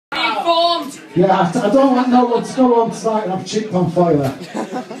Yeah, I don't want no one to go on tonight and have chip on fire.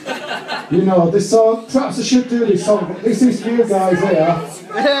 You know, this song, perhaps I should do this song, but this is for you guys here.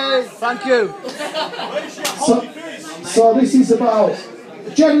 Hey, thank you. So this is about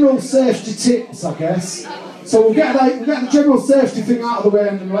general safety tips, I guess. So we'll get the general safety thing out of the way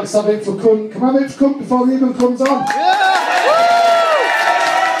and then let's have it for cunt. Can we have it for cunt before it even comes on?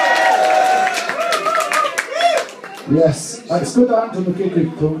 Yes, it's good I haven't done the gig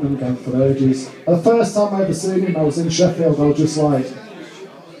with cunt again for ages. The first time I ever seen him, I was in Sheffield, I was just like,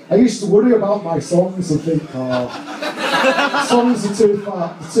 I used to worry about my songs and think, oh, songs are too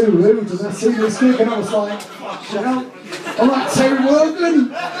far, too rude, and I seen this gig and I was like, fuck, you know, I'm like Terry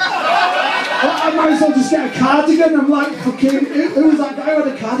Wogan. I might as well just get a cardigan. I'm like, fucking, who was that guy who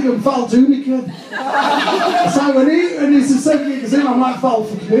had a cardigan? Val Doonican. So when he's the same gig as him, I'm like, Val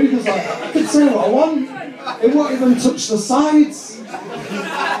fucking Doonican's like, I can say what I want. It won't even touch the sides.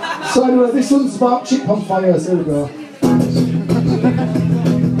 So anyway, this one's about chip on fires. Here we go.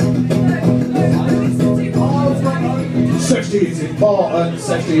 Safety is important,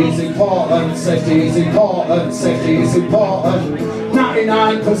 safety is important, safety is important, safety is important.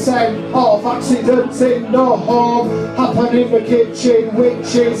 99% of accidents in the home happen in the kitchen,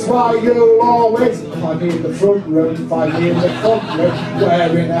 which is why you'll always find me in the front room, find me in the front room,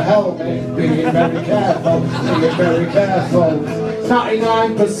 wearing a helmet, being very careful, being very careful.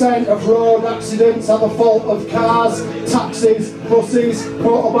 99% of road accidents are the fault of cars, taxis, buses,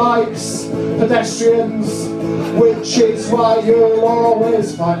 motorbikes, pedestrians, which is why you'll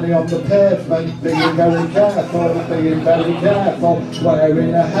always find me on the pavement, being very careful,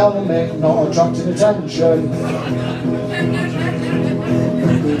 wearing a helmet, not attracting attention.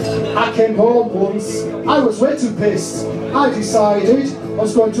 I came home once, I was way too pissed. I decided I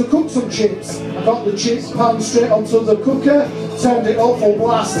was going to cook some chips. I got the chip pan straight onto the cooker, turned it up full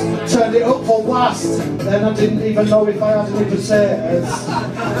blast, then I didn't even know if I had any potatoes.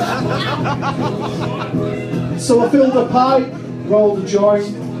 So I filled a pipe, rolled a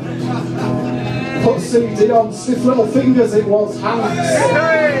joint, put a CD on, stiff little fingers it was, Hanks.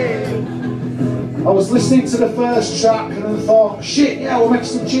 I was listening to the first track and I thought, shit, yeah, we'll make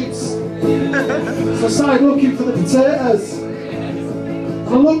some chips. So I started looking for the potatoes. And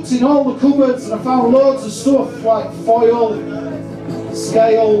I looked in all the cupboards and I found loads of stuff like foil,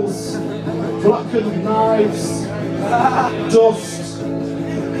 scales, blackened knives, dust,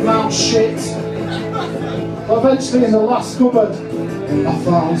 loud shit. But eventually in the last cupboard I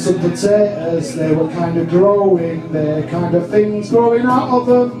found some potatoes. They were kind of growing, there kind of things growing out of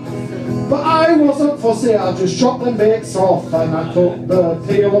them. But I wasn't fussy, I just chopped them bits off and I cut the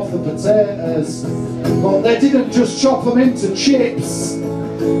peel off the potatoes. But they didn't just chop them into chips.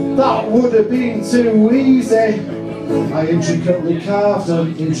 That would have been too easy. I intricately carved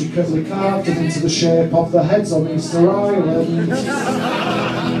them into the shape of the heads on Easter Island.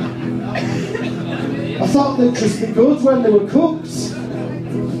 I thought they'd just be good when they were cooked.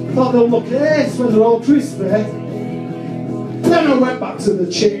 I thought they'll look ace when they're all crispy. Then I went back to the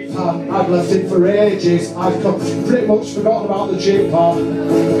chip pan. I'd left it for ages. I'd pretty much forgotten about the chip pan.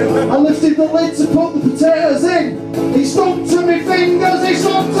 I lifted the lid to put the potatoes in. It stuck to me fingers,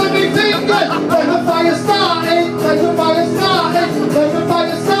 Then the fire started,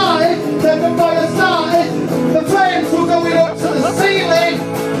 The flames were going up to the ceiling,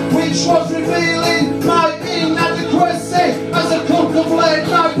 which was revealing my inadequacy as a cook of late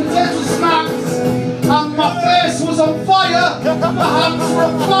night potato snacks. And my face was on fire, my hands were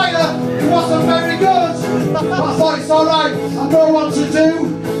on fire, it wasn't very good. But I thought it's alright, I know what to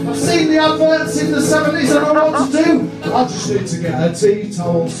do. I've seen the adverts in the 70s, I know what to do. I just need to get a tea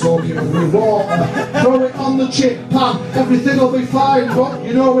towel, soak it with water, throw it on the chip pan, everything will be fine. But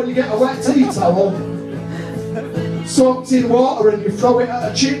you know when you get a wet tea towel, soaked in water and you throw it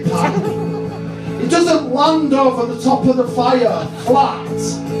at a chip pan, it doesn't land over the top of the fire flat,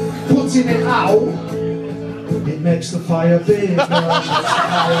 putting it out. It makes the fire bigger, makes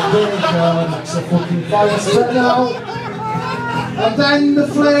the fucking fire spread out. And then the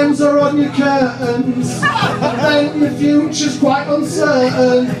flames are on your curtains, and then your future's quite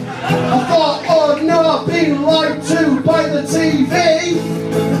uncertain. I thought, oh no, I've been lied to by the TV.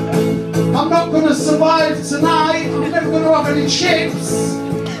 I'm not going to survive tonight, I'm never going to have any chips.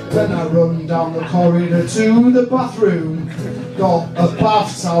 Then I run down the corridor to the bathroom, got a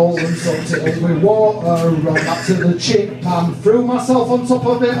bath towel and soaked it up with water, ran back to the chip pan, threw myself on top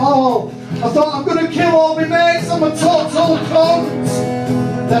of it all. I thought I'm going to kill all my mates, I'm a total cunt.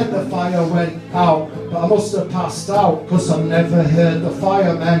 Then the fire went out, but I must have passed out, 'cause I never heard the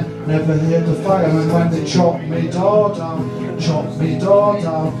firemen, never heard the firemen when they chopped me door down, chopped me door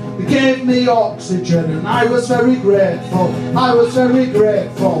down. They gave me oxygen and I was very grateful, I was very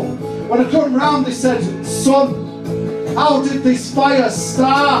grateful. When I come round they said, son, how did this fire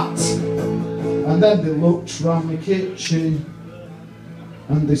start? And then they looked round the kitchen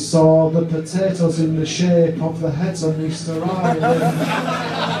and they saw the potatoes in the shape of the heads on Easter Island.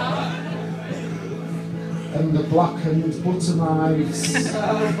 And the blackened butter knives.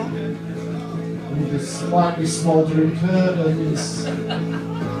 And the slightly smouldering curtains.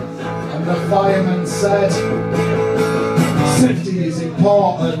 And the fireman said, safety is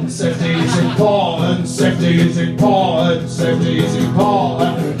important, safety is important, safety is important, safety is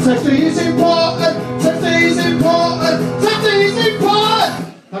important, safety is important, safety is important, safety is important.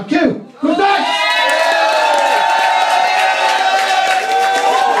 Thank you.